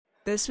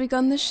This week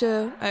on the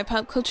show, our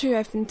pop culture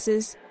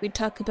references, we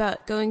talk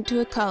about going to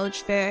a college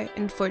fair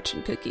and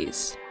fortune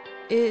cookies.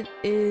 It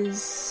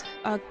is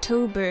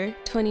October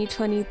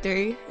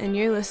 2023, and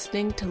you're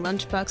listening to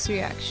Lunchbox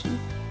Reaction.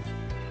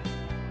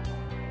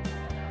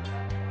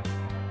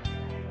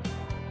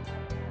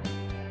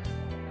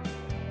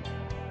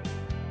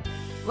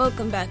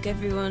 Welcome back,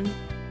 everyone.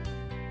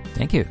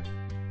 Thank you.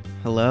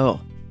 Hello.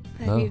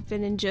 Have you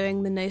been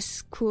enjoying the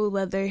nice, cool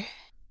weather?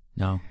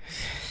 No.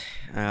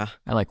 I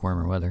like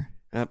warmer weather.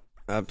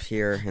 Up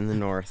here in the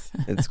north,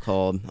 it's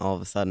cold all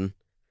of a sudden.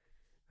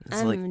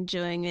 I'm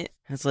enjoying it.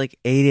 It's like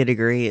 80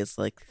 degrees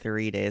like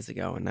 3 days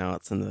ago, and now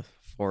it's in the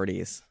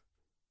 40s.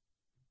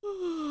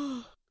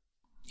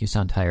 You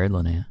sound tired,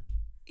 Linnea.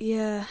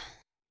 Yeah.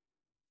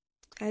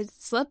 I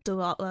slept a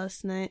lot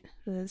last night,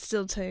 but I'm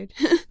still tired.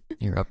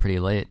 You were up pretty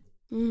late.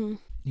 Mm-hmm.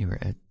 You were.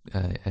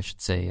 I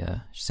should say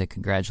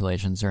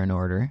congratulations are in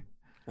order.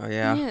 Oh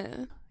yeah.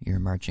 Yeah. Your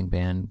marching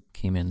band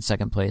came in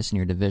second place in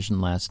your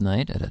division last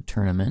night at a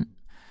tournament,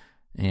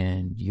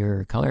 and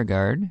your color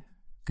guard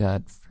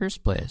got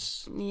first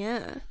place.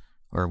 Yeah.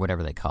 Or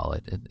whatever they call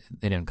it.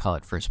 They didn't call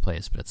it first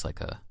place, but it's like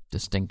a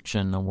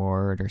distinction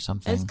award or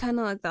something. It's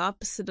kind of like the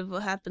opposite of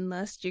what happened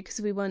last year,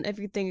 because we won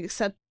everything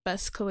except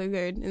best color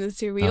guard, and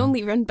this year we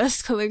only run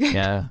best color guard.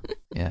 Yeah.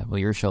 Well,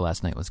 your show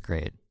last night was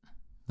great.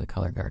 The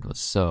color guard was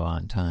so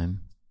on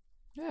time.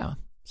 Yeah.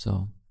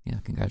 So yeah,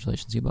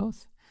 congratulations, you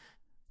both.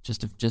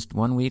 Just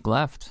 1 week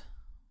left.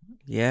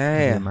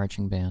 Yeah. Your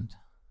marching band.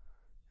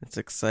 It's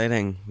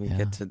exciting. We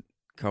get to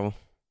go.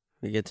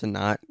 We get to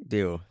not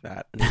do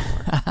that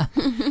anymore.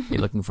 You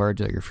looking forward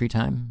to your free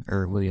time,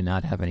 or will you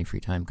not have any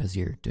free time because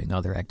you're doing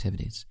other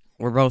activities?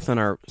 We're both in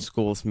our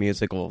school's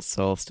musicals,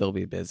 so I'll still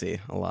be busy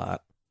a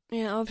lot.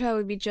 Yeah, I'll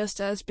probably be just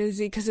as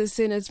busy, because as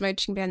soon as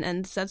marching band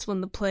ends, that's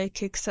when the play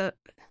kicks up.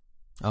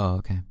 Oh,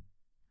 okay.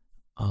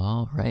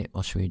 All right.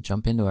 Well, should we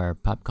jump into our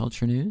pop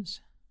culture news?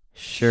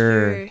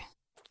 Sure.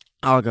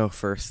 I'll go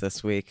first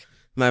this week.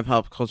 My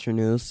pop culture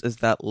news is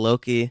that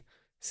Loki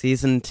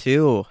Season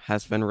 2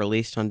 has been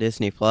released on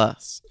Disney+.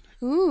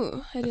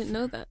 Ooh, I didn't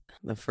know that.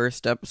 The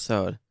first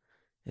episode.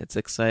 It's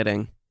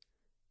exciting.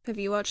 Have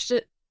you watched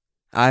it?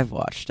 I've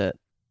watched it.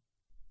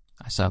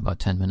 I saw about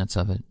 10 minutes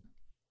of it.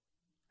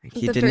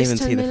 He didn't even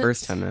see the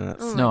first 10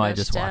 minutes. Oh No, my I gosh,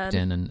 just Dad. walked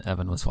in and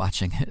Evan was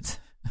watching it.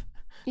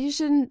 You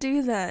shouldn't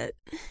do that,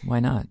 Why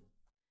not?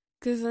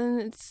 because then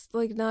it's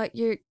like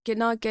you're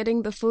not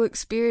getting the full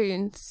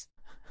experience.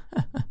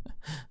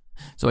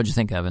 So what'd you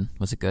think, Evan?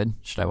 Was it good?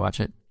 Should I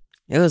watch it?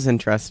 It was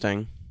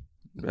interesting.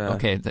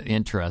 Okay,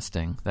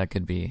 interesting. That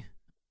could be.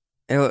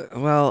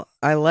 Well,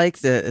 I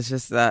liked it. It's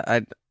just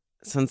that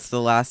since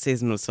the last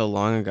season was so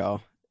long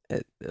ago,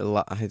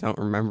 I don't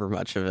remember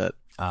much of it.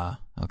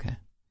 Okay.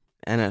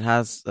 And it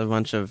has a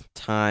bunch of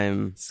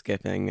time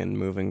skipping and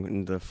moving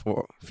into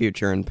the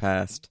future and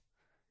past.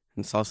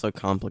 It's also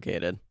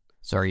complicated.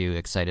 So are you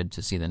excited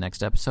to see the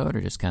next episode,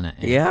 or just kind of...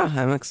 Yeah,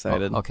 I'm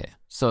excited. Oh, okay.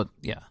 So,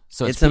 yeah.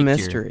 So it's a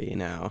mystery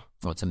now.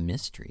 Oh, it's a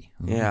mystery.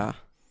 Ooh. Yeah.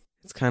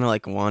 It's kind of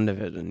like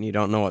WandaVision. You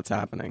don't know what's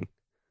happening.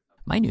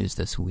 My news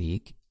this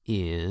week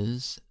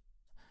is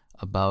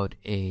about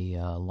a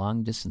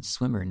long-distance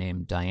swimmer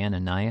named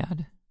Diana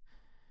Nyad.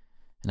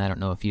 And I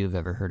don't know if you've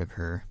ever heard of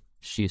her.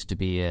 She used to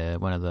be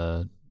one of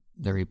the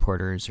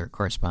reporters or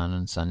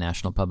correspondents on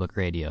National Public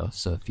Radio.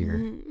 So if you're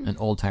an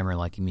old-timer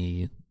like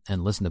me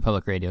and listen to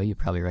public radio, you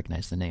probably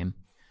recognize the name.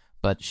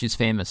 But she's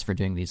famous for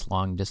doing these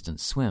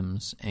long-distance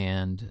swims,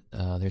 and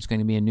there's going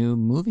to be a new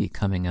movie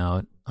coming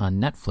out on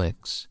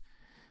Netflix.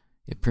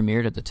 It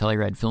premiered at the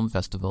Telluride Film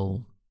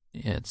Festival.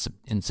 It's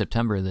in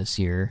September this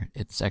year.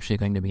 It's actually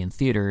going to be in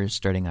theaters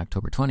starting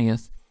October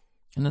 20th,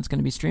 and it's going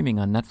to be streaming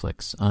on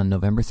Netflix on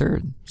November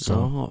 3rd.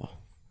 So,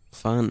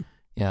 fun.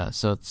 Yeah,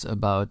 so it's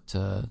about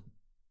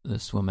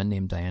this woman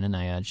named Diana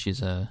Nyad.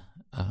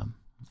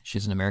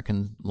 She's an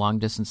American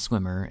long-distance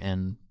swimmer,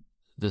 and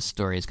this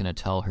story is going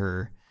to tell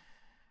her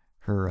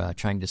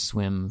trying to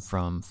swim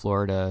from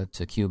Florida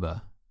to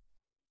Cuba.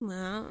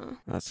 Wow.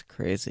 That's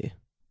crazy.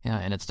 Yeah,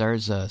 and it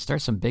stars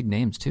some big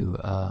names, too.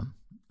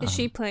 Is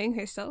she playing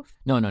herself?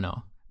 No.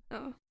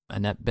 Oh.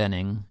 Annette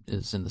Bening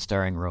is in the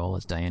starring role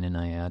as Diana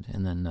Nyad,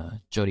 and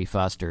then Jodie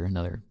Foster,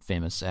 another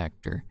famous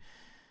actor,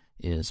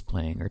 is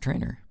playing her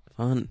trainer.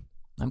 Fun.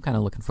 I'm kind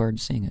of looking forward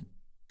to seeing it.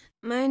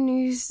 My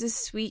news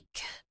this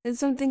week is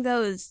something that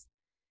was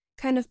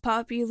kind of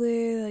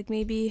popular, like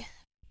maybe a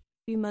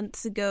few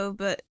months ago,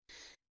 but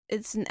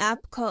it's an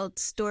app called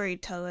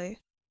Storyteller,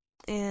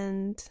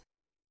 and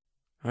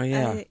Oh,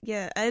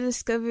 yeah. I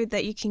discovered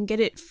that you can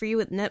get it free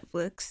with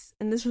Netflix,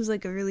 and this was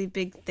like a really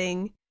big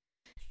thing.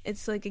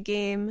 It's like a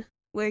game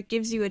where it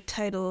gives you a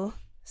title.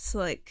 It's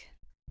like,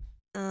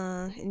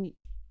 or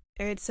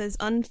it says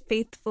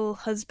unfaithful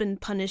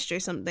husband punished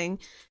or something.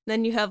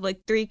 Then you have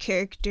like 3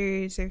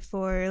 characters or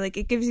 4. Like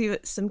it gives you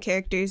some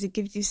characters, it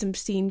gives you some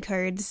scene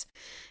cards,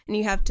 and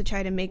you have to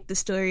try to make the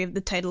story of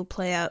the title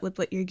play out with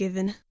what you're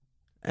given.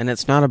 And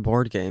it's not a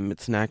board game.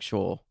 It's an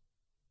actual,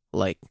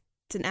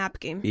 It's an app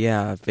game.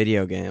 yeah,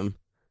 video game.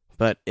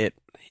 But it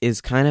is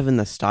kind of in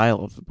the style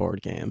of the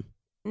board game.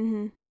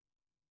 Mm-hmm.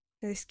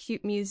 There's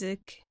cute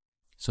music.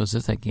 So is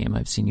this that game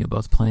I've seen you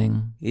both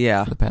playing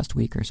Yeah. for the past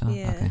week or so?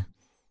 Yeah. Okay.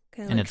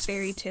 Kind of And like it's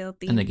fairy tale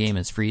themed. And the game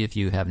is free if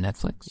you have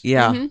Netflix?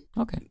 Yeah. Mhm.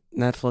 Okay.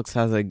 Netflix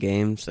has a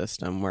game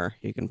system where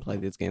you can play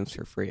these games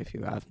for free if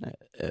you have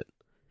it.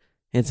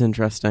 It's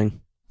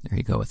interesting. There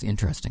you go with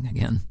interesting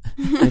again.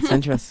 It's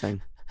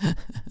interesting.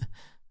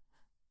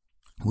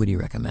 Would you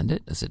recommend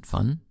it? Is it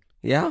fun?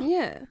 Yeah.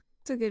 Yeah,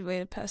 it's a good way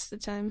to pass the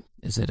time.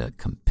 Is it a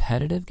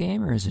competitive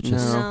game or is it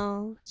just...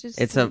 No. Just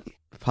It's like,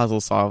 a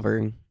puzzle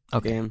solving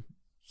Okay. game.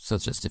 So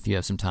it's just if you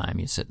have some time,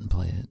 you sit and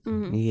play it.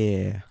 mhm.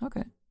 Yeah.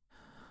 Okay.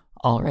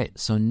 All right.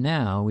 So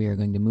now we are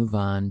going to move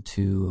on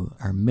to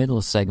our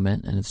middle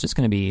segment, and it's just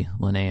going to be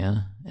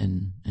Linnea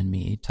and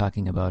me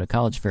talking about a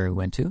college fair we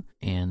went to.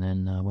 And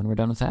then when we're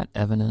done with that,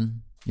 Evan,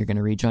 and you're going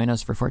to rejoin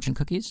us for fortune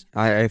cookies?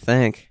 I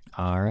think.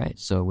 All right.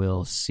 So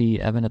we'll see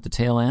Evan at the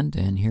tail end,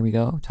 and here we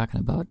go, talking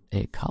about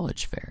a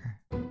college fair.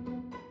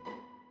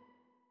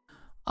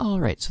 All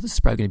right. So this is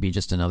probably going to be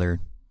just another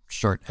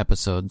short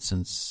episode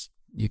since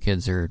you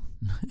kids are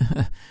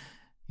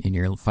in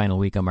your final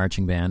week of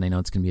marching band. I know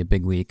it's going to be a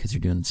big week because you're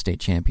doing the state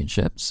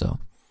championship.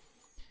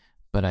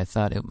 But I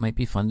thought it might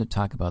be fun to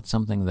talk about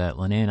something that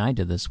Linnea and I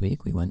did this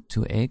week. We went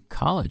to a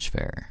college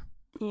fair.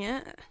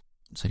 Yeah.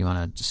 So do you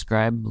want to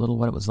describe a little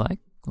what it was like,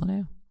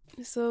 Linnea?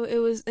 So it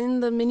was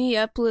in the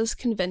Minneapolis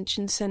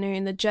Convention Center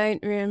in the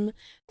giant room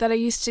that I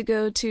used to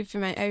go to for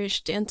my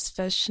Irish dance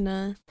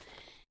feshna.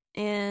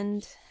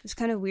 And it was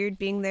kind of weird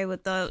being there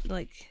without,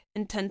 like,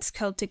 intense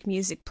Celtic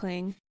music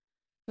playing.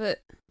 But,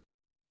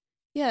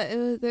 yeah,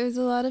 there was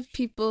a lot of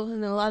people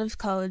and a lot of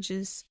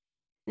colleges.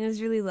 And it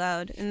was really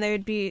loud. And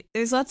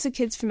there's lots of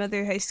kids from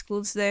other high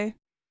schools there.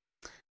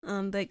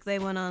 Like, they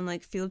went on,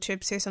 like, field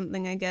trips or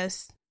something, I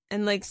guess.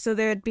 And, like, so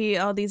there'd be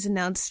all these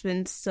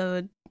announcements.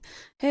 So,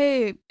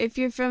 hey, if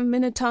you're from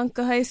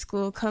Minnetonka High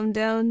School, come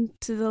down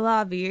to the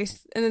lobby.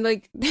 And then,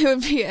 like, there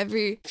would be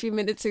every few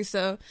minutes or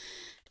so.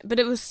 But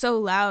it was so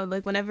loud.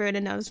 Like, whenever an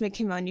announcement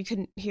came on, you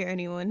couldn't hear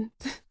anyone.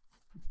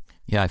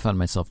 Yeah, I found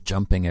myself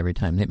jumping every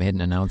time they made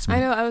an announcement.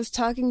 I know. I was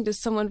talking to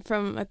someone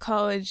from a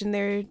college, and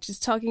they were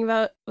just talking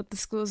about what the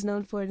school is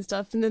known for and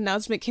stuff. And the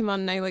announcement came on,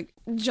 and I, like,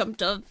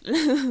 jumped up.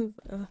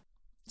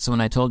 So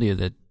when I told you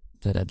that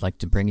I'd like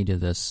to bring you to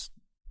this,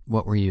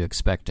 what were you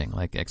expecting?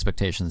 Like,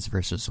 expectations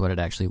versus what it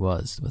actually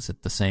was. Was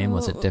it the same?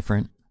 Was it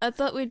different? I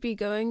thought we'd be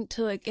going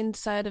to, like,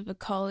 inside of a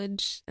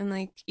college, and,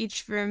 like,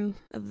 each room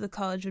of the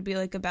college would be,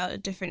 like, about a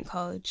different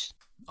college.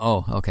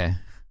 Oh, okay.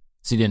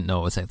 So you didn't know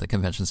it was at the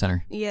convention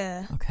center?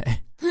 Yeah. Okay.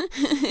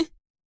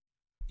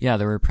 Yeah,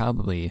 there were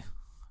probably,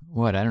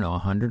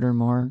 100 or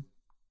more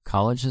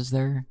colleges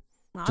there?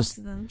 Lots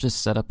of them.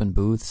 Just set up in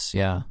booths,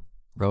 yeah.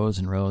 Rows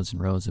and rows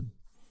and rows of...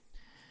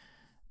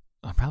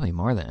 probably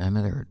more than...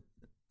 there were...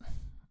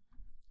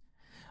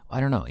 I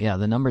don't know. Yeah,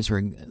 the numbers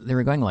were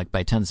going like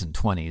by 10s and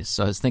 20s.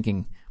 So I was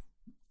thinking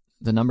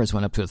the numbers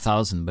went up to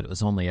 1,000, but it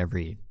was only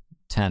every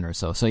 10 or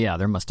so. So yeah,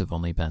 there must have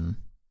only been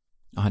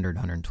 100,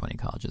 120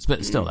 colleges.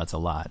 But still, that's a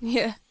lot.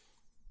 Yeah.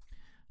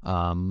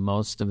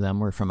 Most of them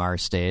were from our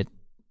state.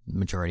 The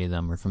majority of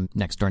them were from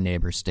next door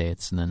neighbor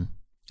states, and then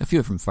a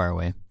few from far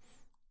away.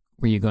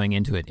 Were you going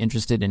into it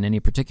interested in any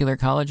particular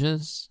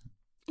colleges?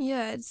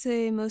 Yeah, I'd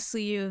say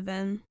mostly U of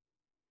M.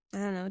 I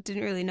don't know.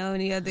 Didn't really know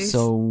any others.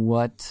 So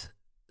what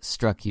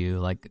struck you?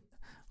 Like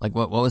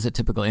what was a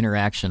typical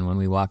interaction when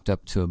we walked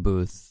up to a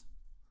booth?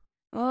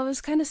 Well, it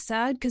was kind of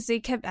sad because they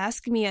kept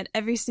asking me at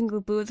every single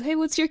booth, hey,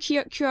 what's your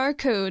QR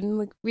code? And,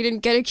 like, we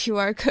didn't get a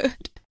QR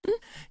code.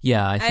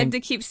 Yeah, I I think... had to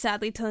keep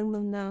sadly telling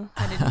them no,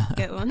 I didn't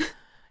get one.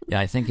 Yeah,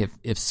 I think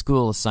if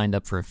schools signed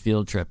up for a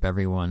field trip,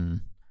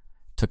 everyone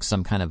took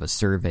some kind of a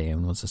survey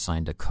and was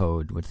assigned a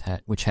code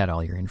which had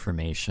all your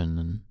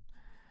information,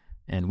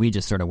 and we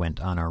just sort of went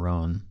on our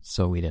own,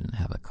 so we didn't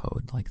have a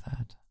code like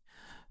that.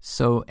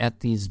 So at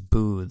these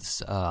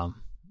booths,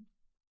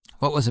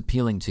 what was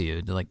appealing to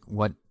you? Like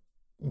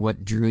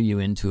what drew you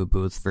into a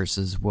booth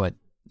versus what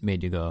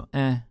made you go,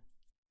 eh?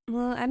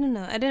 Well, I don't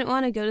know. I didn't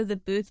want to go to the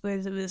booth where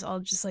it was all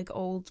just, like,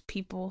 old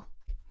people.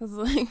 I was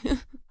like...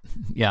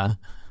 Yeah.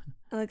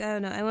 Like, I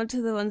don't know. I went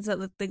to the ones that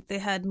looked like they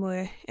had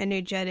more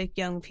energetic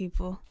young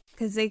people.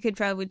 Because they could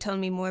probably tell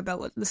me more about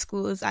what the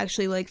school is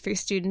actually like for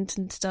students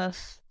and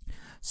stuff.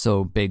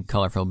 So big,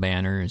 colorful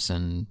banners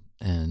and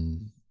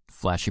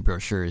flashy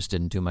brochures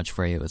didn't do much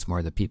for you. It was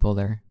more the people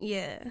there?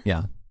 Yeah.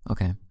 Yeah.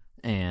 Okay.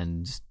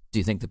 And do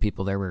you think the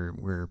people there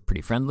were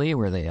pretty friendly?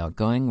 Were they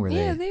outgoing?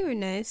 They were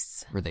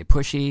nice. Were they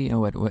pushy?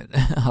 What?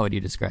 How would you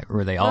describe?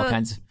 Were they all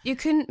kinds? You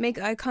couldn't make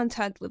eye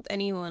contact with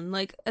anyone.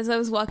 Like, as I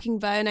was walking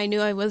by and I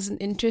knew I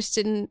wasn't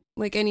interested in,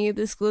 like, any of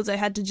the schools, I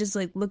had to just,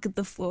 like, look at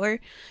the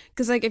floor.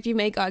 Because, like, if you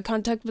make eye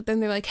contact with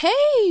them, they're like,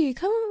 hey,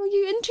 come on, are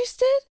you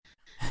interested?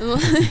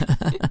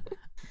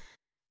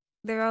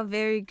 They're all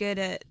very good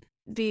at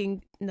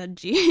being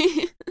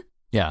nudgy.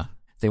 Yeah.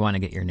 They want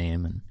to get your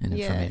name and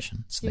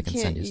information so they can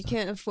send you stuff. You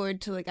can't afford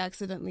to, like,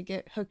 accidentally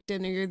get hooked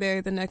in or you're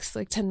there the next,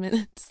 like, 10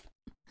 minutes.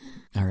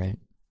 All right.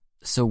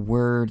 So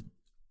were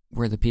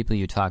the people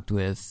you talked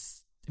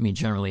with,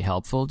 generally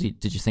helpful?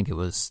 Did you think it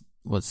was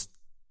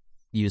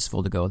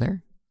useful to go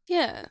there?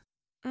 Yeah.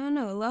 I don't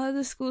know, a lot of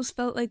the schools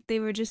felt like they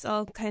were just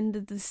all kind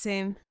of the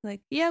same.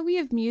 Like, yeah, we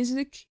have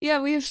music.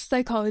 Yeah, we have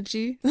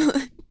psychology.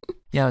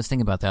 Yeah, I was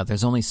thinking about that.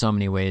 There's only so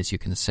many ways you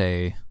can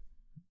say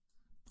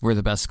we're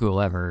the best school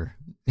ever.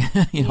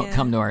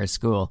 Come to our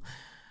school.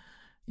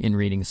 In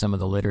reading some of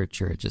the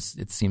literature,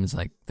 it seems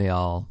like they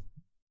all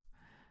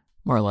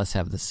more or less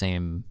have the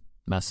same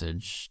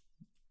message.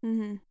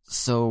 Mm-hmm.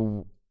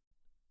 So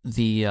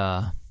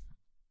the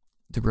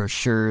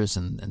brochures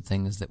and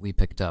things that we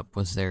picked up,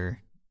 was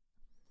there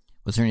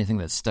anything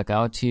that stuck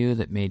out to you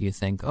that made you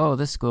think, oh,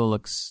 this school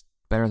looks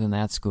better than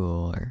that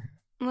school? Or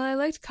Well, I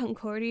liked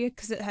Concordia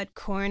because it had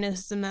corn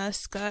as the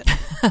mascot.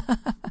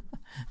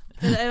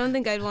 But I don't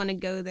think I'd want to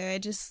go there.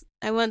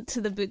 I went to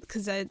the booth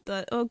because I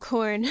thought, oh,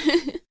 corn.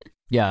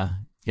 yeah,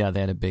 they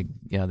had a big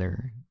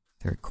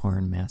their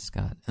corn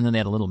mascot, and then they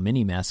had a little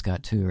mini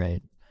mascot too,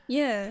 right?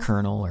 Yeah,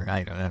 Colonel, or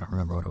I don't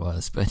remember what it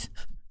was, but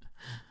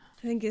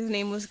I think his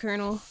name was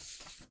Colonel.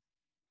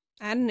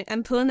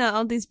 I'm pulling out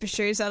all these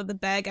brochures out of the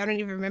bag. I don't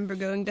even remember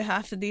going to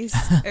half of these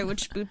or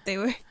which booth they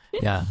were.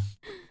 Yeah,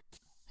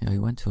 we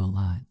went to a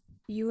lot.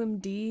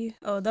 UMD.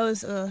 Oh, that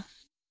was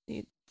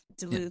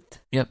Duluth.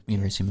 Yep,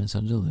 University of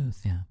Minnesota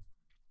Duluth. Yeah.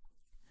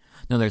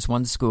 No, there's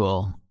one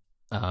school.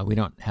 We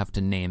don't have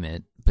to name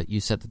it, but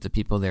you said that the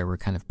people there were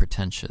kind of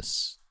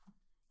pretentious.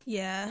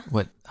 Yeah.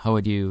 How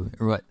would you?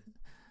 Or what?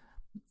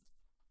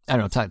 I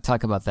don't know.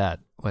 Talk about that.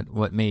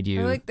 What made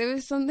you? Or like there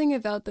was something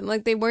about them.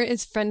 Like they weren't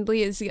as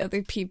friendly as the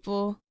other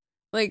people.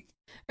 Like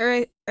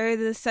or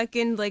the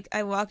second like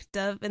I walked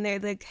up and they're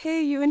like,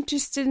 "Hey, you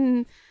interested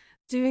in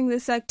doing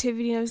this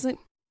activity?" And I was like,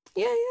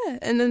 yeah.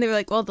 And then they were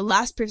like, well, the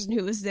last person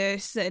who was there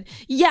said,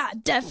 yeah,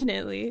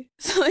 definitely.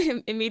 So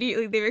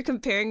immediately they were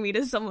comparing me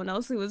to someone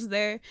else who was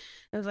there.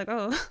 I was like,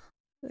 oh,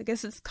 I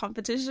guess it's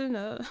competition.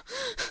 And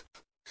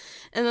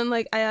then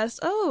like I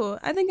asked, oh,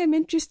 I think I'm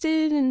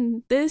interested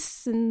in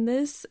this and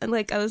this. And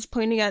like I was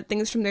pointing at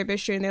things from their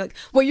brochure and they're like,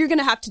 well, you're going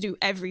to have to do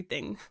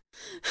everything.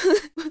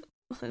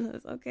 And I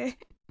was okay.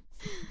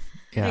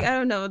 Yeah. Like, I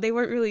don't know. They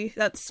weren't really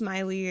that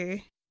smiley or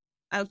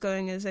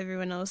outgoing as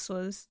everyone else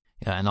was.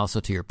 Yeah, and also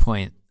to your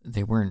point,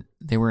 they weren't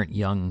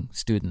young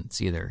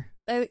students either.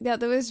 Yeah,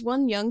 there was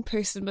one young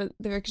person, but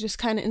they were just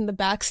kind of in the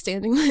back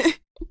standing there.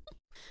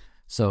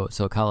 So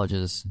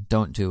colleges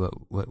don't do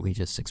what we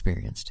just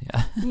experienced.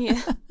 Yeah.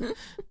 Yeah.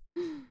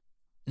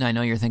 Now, I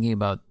know you're thinking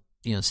about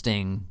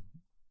staying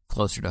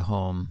closer to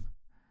home,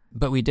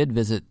 but we did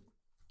visit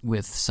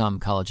with some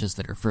colleges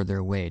that are further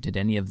away. Did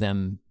any of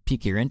them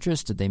pique your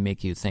interest? Did they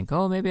make you think,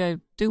 oh, maybe I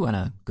do want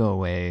to go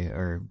away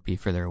or be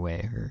further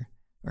away,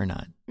 or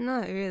not?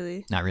 Not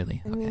really. Not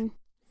really. Okay. I mean,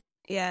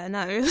 yeah,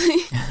 not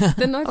really.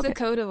 The North Okay.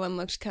 Dakota one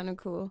looked kind of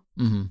cool.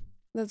 Mm-hmm.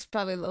 That's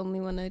probably the only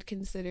one I'd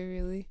consider,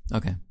 really.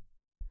 Okay.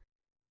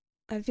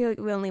 I feel like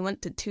we only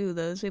went to two of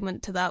those. We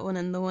went to that one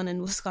and the one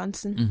in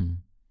Wisconsin. Mm-hmm.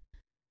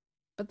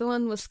 But the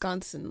one in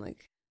Wisconsin,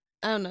 like,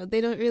 I don't know. They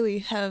don't really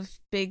have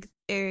big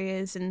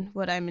areas in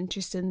what I'm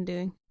interested in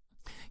doing.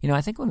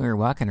 I think when we were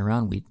walking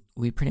around,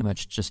 we pretty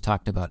much just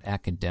talked about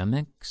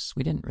academics.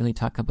 We didn't really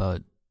talk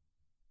about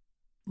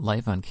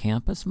life on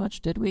campus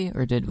much, did we?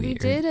 Or did we? We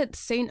did at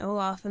St.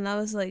 Olaf, and that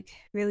was, like,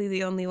 really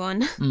the only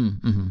one.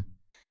 Mm-hmm. And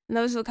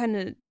that was what kind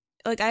of,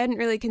 like, I hadn't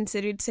really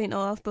considered St.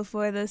 Olaf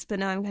before this, but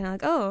now I'm kind of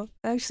like, oh,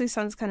 that actually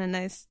sounds kind of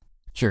nice.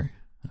 Sure.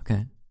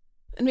 Okay.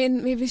 I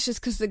mean, maybe it's just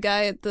because the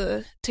guy at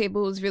the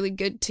table was really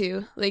good,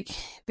 too. Like,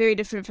 very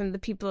different from the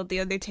people at the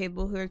other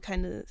table who are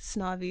kind of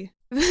snobby.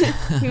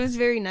 He was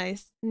very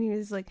nice. And he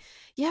was like,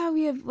 yeah,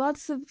 we have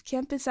lots of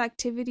campus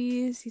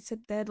activities. He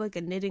said they had, like,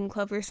 a knitting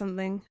club or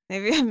something.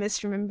 Maybe I'm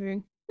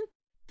misremembering.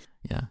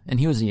 Yeah.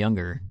 And he was a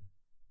younger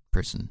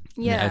person.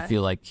 Yeah. I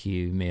feel like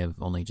he may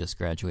have only just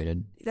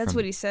graduated. That's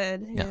what he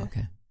said. Yeah, Yeah.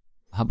 okay.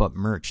 How about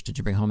merch? Did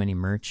you bring home any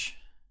merch?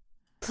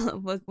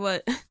 What?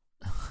 Well,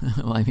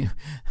 I mean,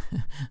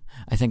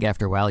 I think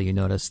after a while you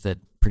noticed that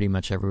pretty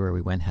much everywhere we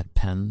went had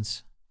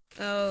pens.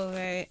 Oh,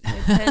 right.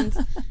 Their pens.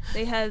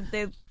 They had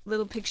their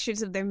little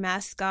pictures of their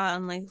mascot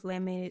on, like,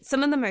 laminated.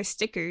 Some of them are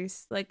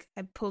stickers. Like,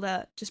 I pulled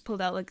out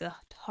like a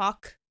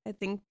hawk, I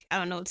think. I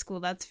don't know what school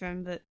that's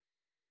from, but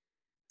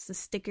it's a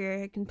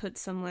sticker I can put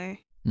somewhere.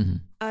 Mm-hmm.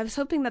 I was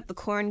hoping that the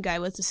corn guy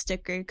was a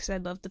sticker because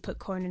I'd love to put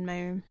corn in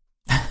my room.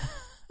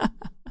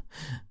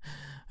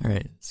 All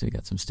right, so we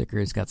got some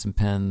stickers, got some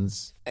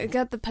pens. I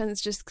got the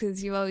pens just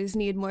because you always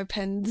need more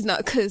pens,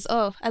 not because,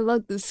 oh, I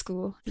love this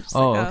school.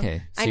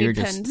 Okay. So I need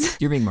pens.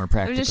 You're being more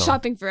practical. I'm just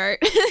shopping for art.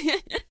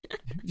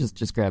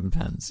 just grabbing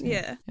pens.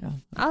 Yeah. Okay.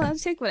 I'll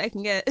take what I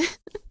can get.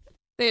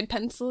 They had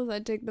pencils,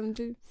 I'd take them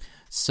too.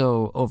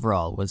 So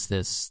overall, was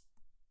this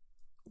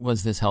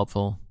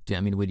helpful?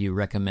 Would you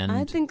recommend?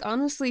 I think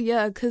honestly,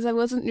 yeah, because I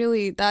wasn't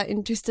really that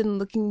interested in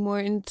looking more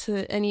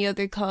into any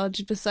other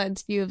college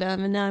besides U of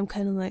M, and now I'm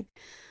kind of like,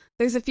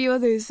 there's a few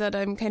others that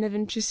I'm kind of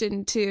interested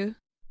in too.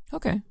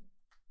 Okay.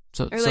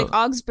 Or like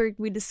Augsburg,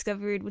 we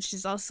discovered, which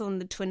is also in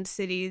the Twin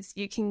Cities,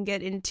 you can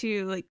get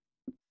into like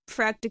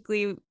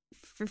practically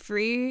for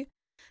free.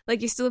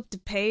 Like you still have to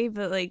pay,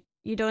 but like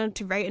you don't have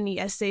to write any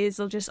essays.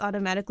 They'll just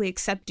automatically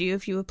accept you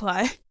if you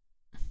apply.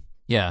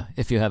 Yeah,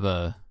 if you have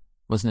a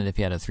Wasn't it if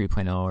you had a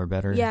 3.0 or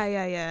better?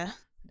 Yeah.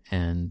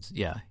 And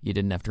yeah, you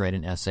didn't have to write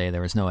an essay.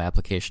 There was no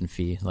application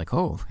fee. Like,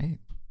 oh, hey,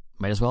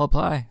 might as well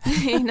apply.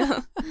 You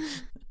know,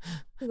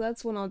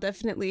 that's one I'll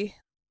definitely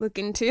look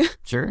into.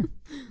 Sure.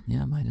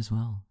 Yeah, might as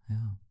well. Yeah.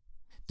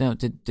 Now,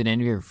 did any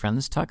of your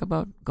friends talk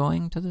about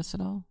going to this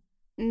at all?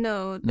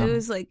 No, it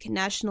was like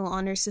National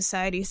Honor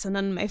Society, so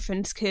none of my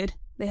friends could.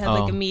 They had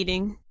like a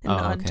meeting in the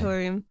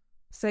auditorium. Okay.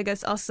 So I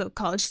guess also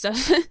college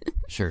stuff.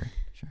 Sure.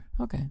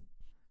 Okay.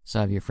 So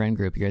out of your friend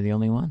group, you're the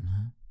only one,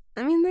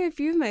 huh? I mean, there are a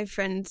few of my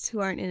friends who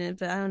aren't in it,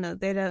 but I don't know.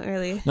 They don't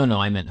really... No,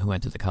 I meant who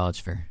went to the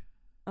college fair.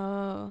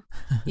 Oh,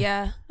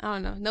 yeah. I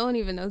don't know. No one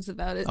even knows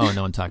about it. Oh,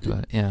 no one talked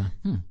about it. Yeah.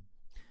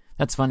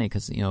 That's funny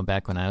because,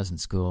 back when I was in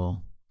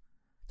school,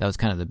 that was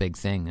kind of the big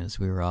thing is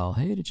we were all,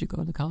 hey, did you go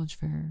to the college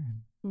fair?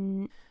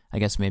 I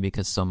guess maybe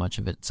because so much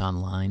of it's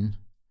online.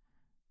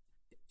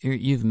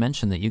 You've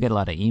mentioned that you get a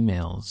lot of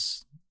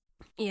emails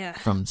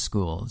from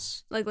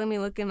schools. Like, let me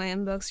look in my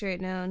inbox right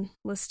now and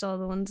list all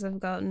the ones I've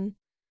gotten.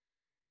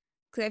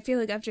 Because I feel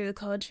like after the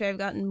college fair, I've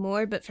gotten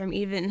more, but from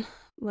even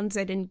ones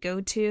I didn't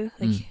go to.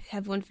 Like, I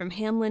have one from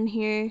Hamlin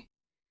here.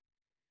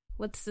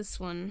 What's this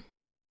one?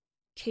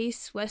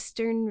 Case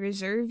Western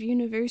Reserve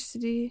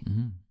University.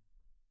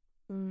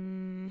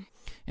 And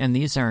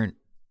these aren't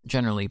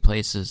generally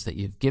places that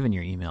you've given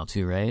your email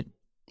to, right?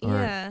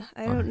 I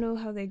don't know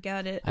how they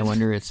got it. I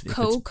wonder if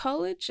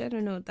College? I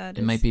don't know what that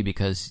is. It might be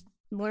because...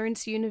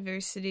 Lawrence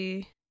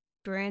University,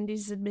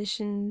 Brandy's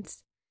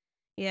Admissions.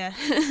 Yeah.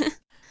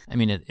 I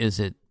mean, is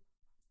it...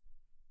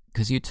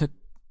 Because you took...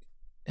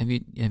 Have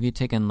you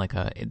taken like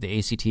the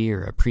ACT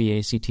or a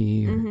pre-ACT?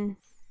 Or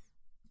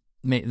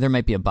there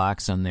might be a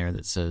box on there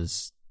that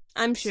says...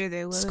 I'm sure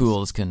there was.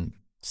 Schools can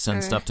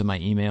send stuff to my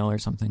email or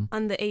something.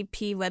 On the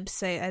AP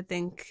website, I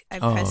think I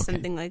pressed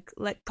something like,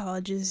 let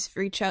colleges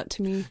reach out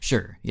to me.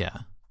 Sure, yeah.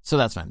 So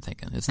that's what I'm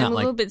thinking. I'm a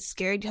little bit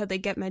scared how they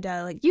get my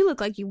data. Like, you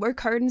look like you work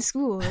hard in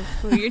school.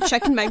 Or you're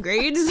checking my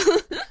grades.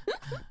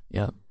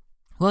 Yeah.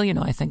 Well,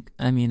 I think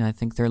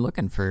they're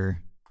looking for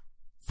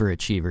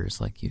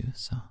achievers like you.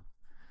 So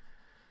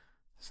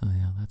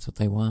yeah, that's what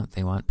they want.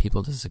 They want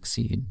people to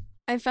succeed.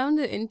 I found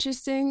it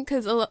interesting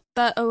because a lot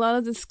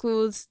of the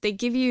schools, they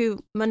give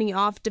you money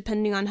off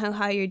depending on how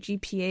high your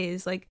GPA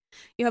is. Like,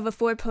 you have a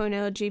 4.0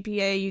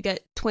 GPA, you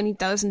get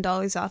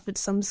 $20,000 off at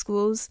some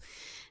schools.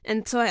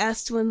 And so I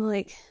asked one,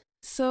 like,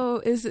 so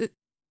is it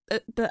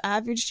the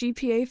average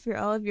GPA for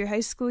all of your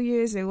high school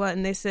years or what?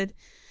 And they said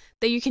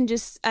that you can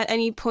just at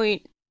any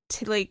point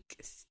to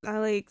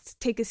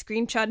take a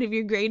screenshot of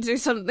your grades or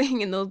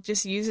something and they'll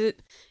just use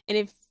it. And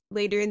if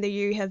later in the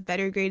year you have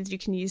better grades, you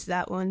can use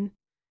that one.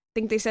 I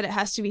think they said it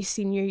has to be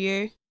senior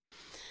year.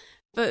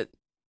 But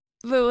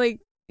like,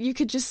 you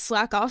could just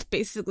slack off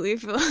basically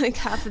for like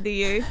half of the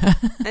year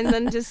and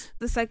then just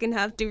the second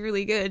half do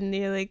really good. And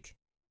you're like,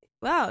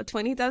 wow,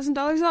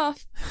 $20,000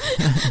 off.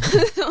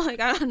 Like,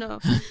 I don't know.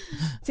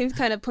 Seems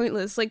kind of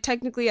pointless. Like,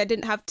 technically, I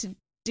didn't have to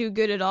do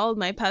good at all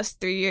my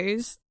past 3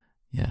 years.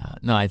 Yeah.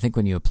 No, I think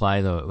when you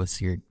apply, though, it was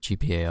your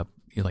GPA up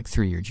like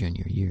through your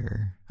junior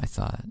year, I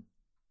thought.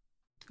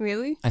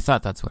 Really? I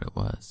thought that's what it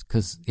was.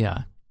 Because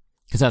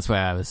that's why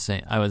I was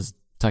saying, I was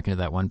talking to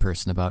that one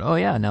person about, oh,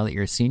 yeah, now that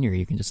you're a senior,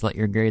 you can just let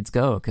your grades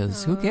go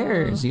because who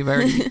cares? You've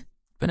already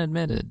been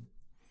admitted.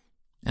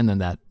 And then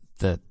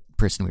the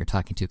person we were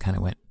talking to kind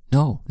of went,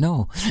 No.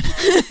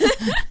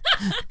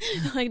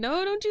 Like,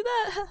 no, don't do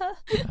that.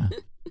 Yeah.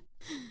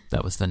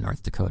 That was the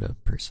North Dakota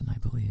person, I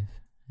believe.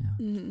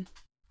 Yeah.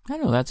 I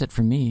don't know. That's it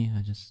for me.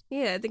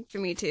 Yeah, I think for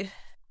me too.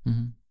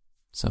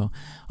 So,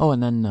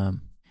 and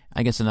then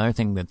I guess another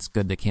thing that's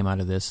good that came out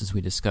of this is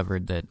we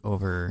discovered that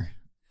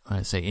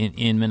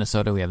in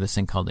Minnesota, we have this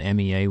thing called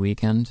MEA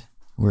weekend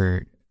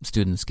where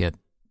students get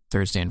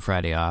Thursday and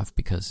Friday off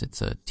because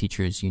it's a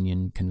teachers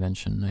union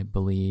convention, I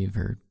believe,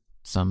 or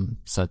some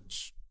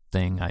such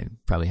thing. I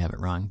probably have it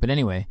wrong. But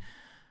anyway,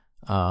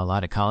 a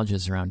lot of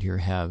colleges around here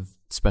have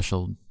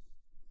special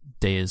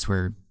days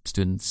where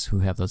students who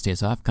have those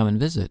days off come and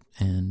visit.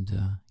 And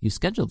you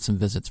scheduled some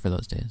visits for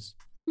those days.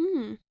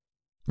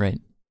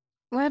 Right?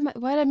 Why did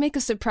I make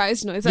a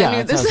surprise noise? Yeah,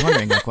 I was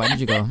wondering. Like, why did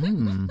you go,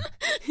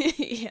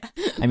 Yeah.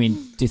 I mean,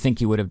 do you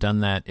think you would have done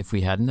that if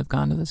we hadn't have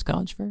gone to this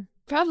college fair?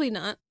 Probably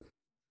not.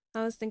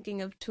 I was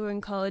thinking of touring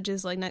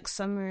colleges like next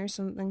summer or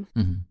something.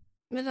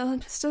 But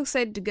I'm still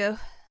excited to go.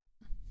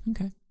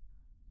 Okay.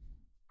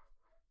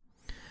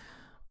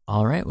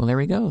 All right. Well, there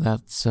we go.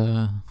 That's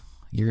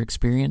your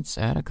experience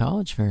at a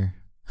college fair.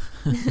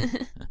 Do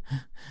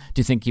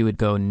you think you would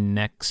go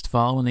next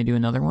fall when they do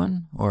another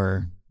one?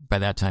 Or by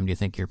that time, do you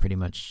think you're pretty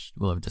much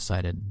will have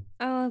decided?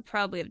 I'll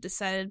probably have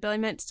decided, but I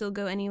might still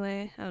go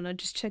anyway. I don't know.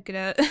 Just check it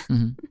out.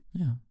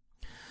 Yeah.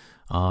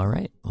 All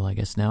right. Well, I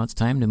guess now it's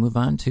time to move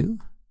on to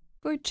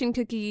fortune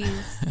cookies.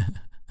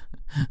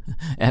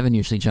 Evan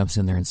usually jumps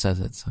in there and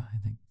says it, so I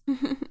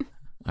think.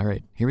 All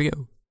right. Here we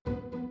go.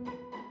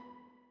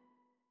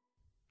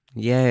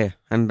 Yay,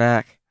 I'm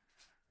back.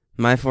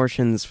 My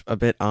fortune's a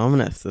bit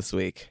ominous this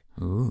week.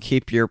 Ooh.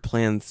 Keep your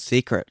plans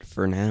secret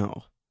for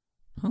now.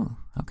 Oh,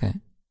 okay.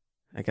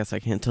 I guess I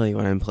can't tell you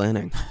what I'm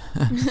planning.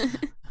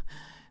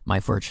 My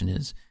fortune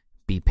is,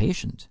 be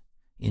patient.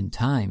 In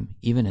time,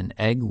 even an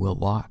egg will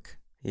walk.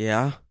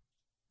 Yeah,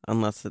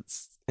 unless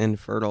it's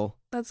infertile.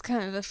 That's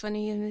kind of a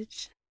funny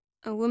image.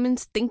 A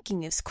woman's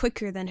thinking is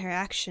quicker than her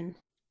action.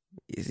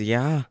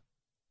 Yeah.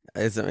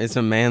 Is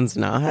a man's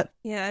not?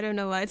 Yeah, I don't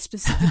know why it's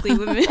specifically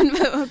women,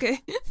 but okay.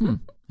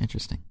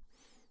 Interesting.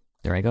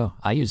 There I go.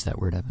 I use that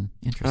word, Evan.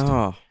 Interesting.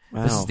 Oh,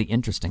 wow. This is the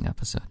interesting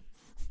episode.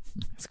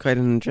 It's quite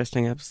an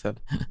interesting episode.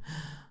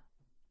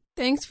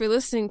 Thanks for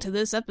listening to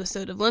this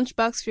episode of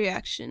Lunchbox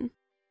Reaction.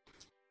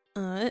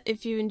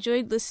 If you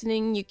enjoyed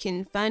listening, you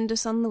can find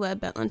us on the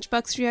web at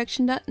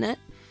lunchboxreaction.net,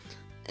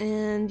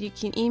 and you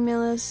can email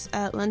us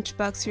at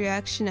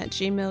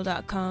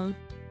lunchboxreaction@gmail.com.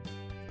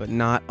 But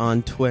not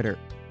on Twitter.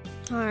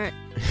 Alright.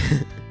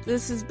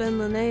 This has been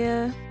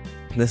Linnea.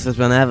 This has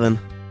been Evan.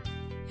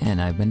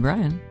 And I've been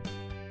Brian.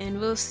 And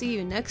we'll see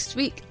you next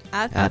week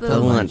at the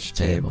lunch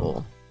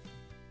table.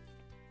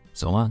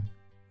 So long.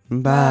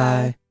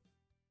 Bye.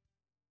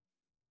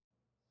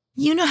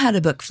 You know how to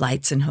book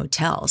flights and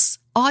hotels.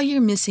 All you're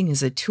missing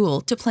is a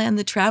tool to plan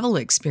the travel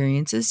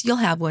experiences you'll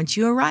have once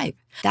you arrive.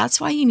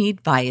 That's why you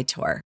need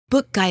Viator.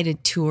 Book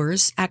guided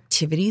tours,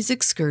 activities,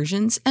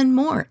 excursions, and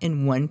more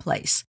in one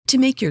place to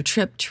make your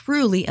trip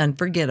truly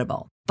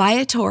unforgettable.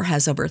 Viator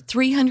has over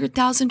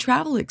 300,000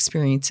 travel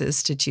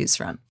experiences to choose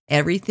from.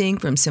 Everything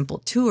from simple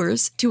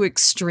tours to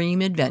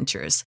extreme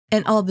adventures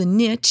and all the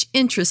niche,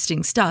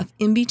 interesting stuff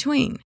in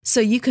between. So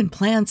you can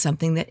plan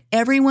something that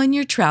everyone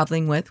you're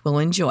traveling with will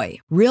enjoy.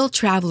 Real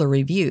traveler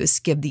reviews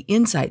give the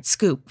inside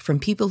scoop from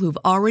people who've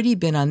already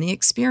been on the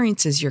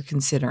experiences you're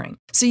considering.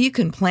 So you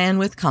can plan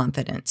with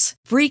confidence.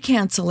 Free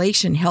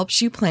cancellation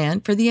helps you plan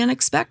for the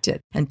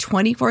unexpected. And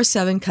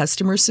 24/7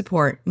 customer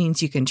support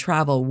means you can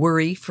travel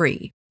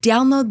worry-free.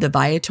 Download the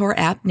Viator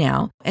app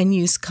now and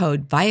use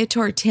code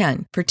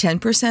Viator10 for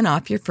 10%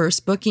 off your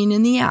first booking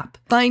in the app.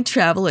 Find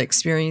travel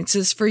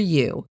experiences for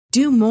you.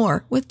 Do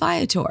more with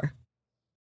Viator.